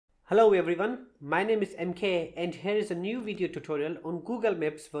Hello everyone, my name is MK and here is a new video tutorial on Google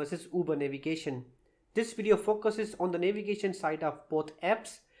Maps versus Uber navigation. This video focuses on the navigation side of both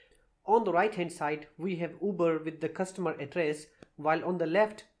apps. On the right hand side we have Uber with the customer address, while on the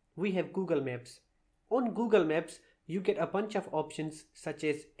left we have Google Maps. On Google Maps you get a bunch of options such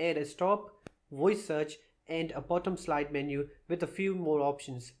as add a stop, voice search and a bottom slide menu with a few more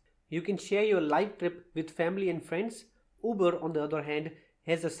options. You can share your live trip with family and friends. Uber on the other hand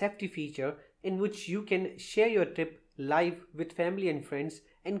has a safety feature in which you can share your trip live with family and friends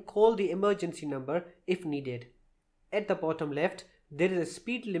and call the emergency number if needed. At the bottom left, there is a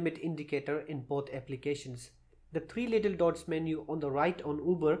speed limit indicator in both applications. The three little dots menu on the right on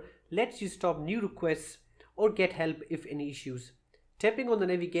Uber lets you stop new requests or get help if any issues. Tapping on the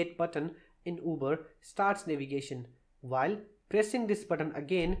navigate button in Uber starts navigation, while pressing this button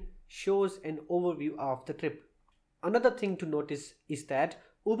again shows an overview of the trip. Another thing to notice is that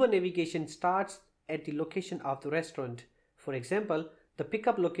Uber navigation starts at the location of the restaurant. For example, the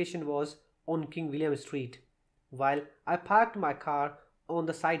pickup location was on King William Street, while I parked my car on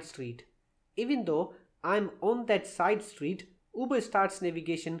the side street. Even though I'm on that side street, Uber starts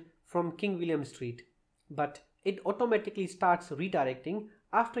navigation from King William Street, but it automatically starts redirecting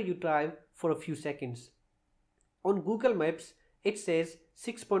after you drive for a few seconds. On Google Maps, it says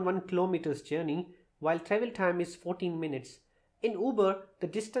 6.1 kilometers journey, while travel time is 14 minutes. In Uber, the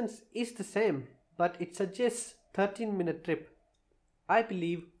distance is the same, but it suggests 13-minute trip. I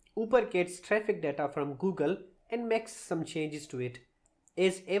believe Uber gets traffic data from Google and makes some changes to it,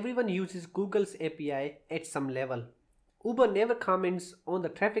 as everyone uses Google's API at some level. Uber never comments on the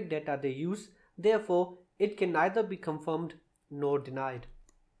traffic data they use, therefore it can neither be confirmed nor denied.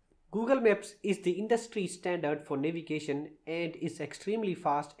 Google Maps is the industry standard for navigation and is extremely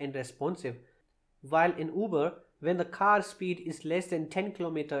fast and responsive. While in Uber, when the car speed is less than 10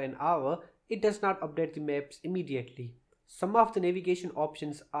 km an hour, it does not update the maps immediately. Some of the navigation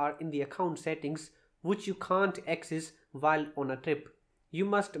options are in the account settings, which you can't access while on a trip. You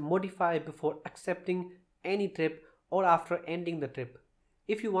must modify before accepting any trip or after ending the trip.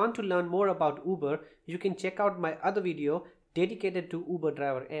 If you want to learn more about Uber, you can check out my other video dedicated to Uber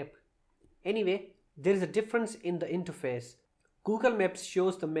driver app. Anyway, there is a difference in the interface. Google Maps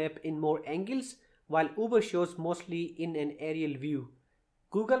shows the map in more angles, while Uber shows mostly in an aerial view.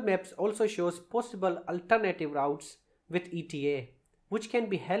 Google Maps also shows possible alternative routes with ETA, which can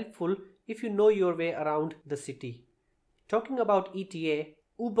be helpful if you know your way around the city. Talking about ETA,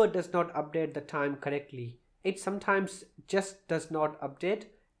 Uber does not update the time correctly. It sometimes just does not update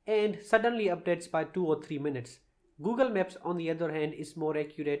and suddenly updates by 2 or 3 minutes. Google Maps on the other hand is more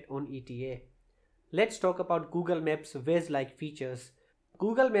accurate on ETA. Let's talk about Google Maps Waze-like features.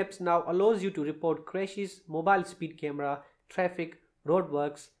 Google Maps now allows you to report crashes, mobile speed camera, traffic,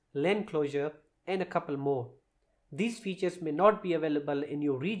 roadworks, lane closure, and a couple more. These features may not be available in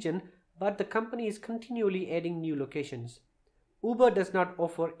your region, but the company is continually adding new locations. Uber does not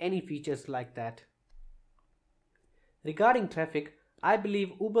offer any features like that. Regarding traffic, I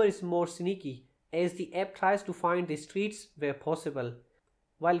believe Uber is more sneaky, as the app tries to find the streets where possible,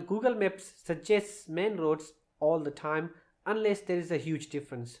 while Google Maps suggests main roads all the time unless there is a huge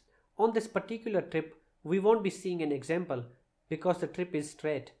difference. On this particular trip, we won't be seeing an example because the trip is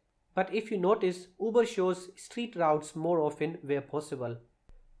straight. But if you notice, Uber shows street routes more often where possible.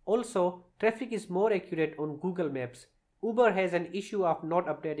 Also, traffic is more accurate on Google Maps. Uber has an issue of not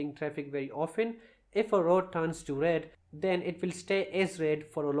updating traffic very often. If a road turns to red, then it will stay as red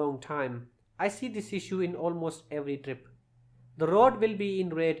for a long time. I see this issue in almost every trip. The road will be in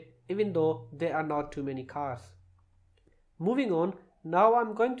red even though there are not too many cars. Moving on, now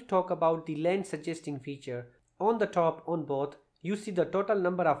I'm going to talk about the lane suggesting feature. On the top on both, you see the total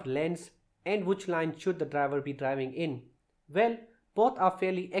number of lanes and which line should the driver be driving in. Well, both are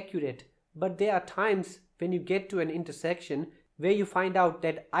fairly accurate, but there are times when you get to an intersection where you find out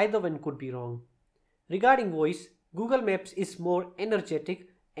that either one could be wrong. Regarding voice, Google Maps is more energetic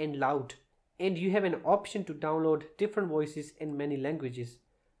and loud, and you have an option to download different voices in many languages.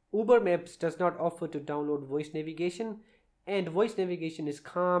 Uber Maps does not offer to download voice navigation, and voice navigation is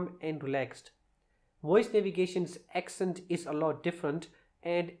calm and relaxed. Voice navigation's accent is a lot different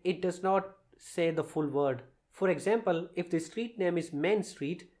and it does not say the full word. For example, if the street name is Main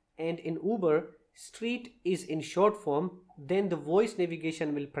Street and in Uber, street is in short form, then the voice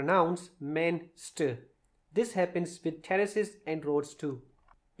navigation will pronounce Main St. This happens with terraces and roads too.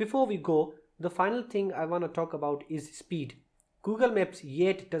 Before we go, the final thing I want to talk about is speed. Google Maps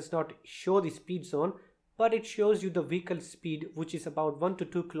yet does not show the speed zone, but it shows you the vehicle speed, which is about 1 to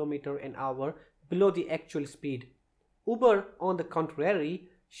 2 km an hour below the actual speed. Uber, on the contrary,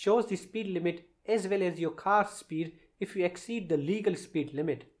 shows the speed limit as well as your car's speed if you exceed the legal speed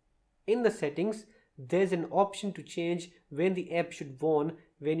limit. In the settings, there's an option to change when the app should warn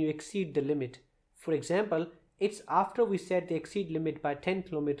when you exceed the limit. For example, it's after we set the exceed limit by 10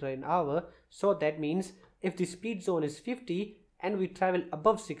 km an hour, so that means if the speed zone is 50 and we travel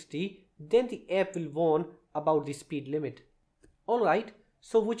above 60, then the app will warn about the speed limit. Alright,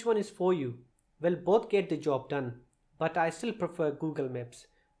 so which one is for you? Well, both get the job done, but I still prefer Google Maps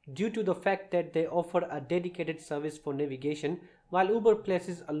due to the fact that they offer a dedicated service for navigation while Uber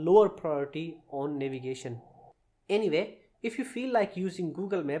places a lower priority on navigation. Anyway, if you feel like using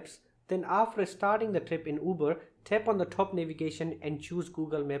Google Maps, then after starting the trip in Uber, tap on the top navigation and choose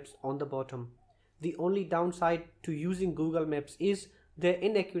Google Maps on the bottom. The only downside to using Google Maps is their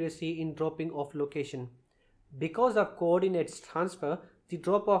inaccuracy in dropping off location. Because of coordinates transfer, the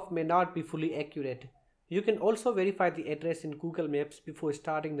drop-off may not be fully accurate. You can also verify the address in Google Maps before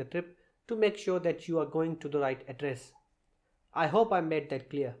starting the trip to make sure that you are going to the right address. I hope I made that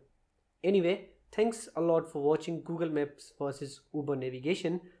clear. Anyway, thanks a lot for watching Google Maps versus Uber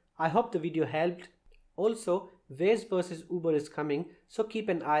navigation. I hope the video helped. Also, Waze versus Uber is coming, so keep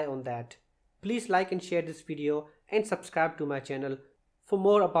an eye on that. Please like and share this video and subscribe to my channel for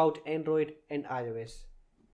more about Android and iOS.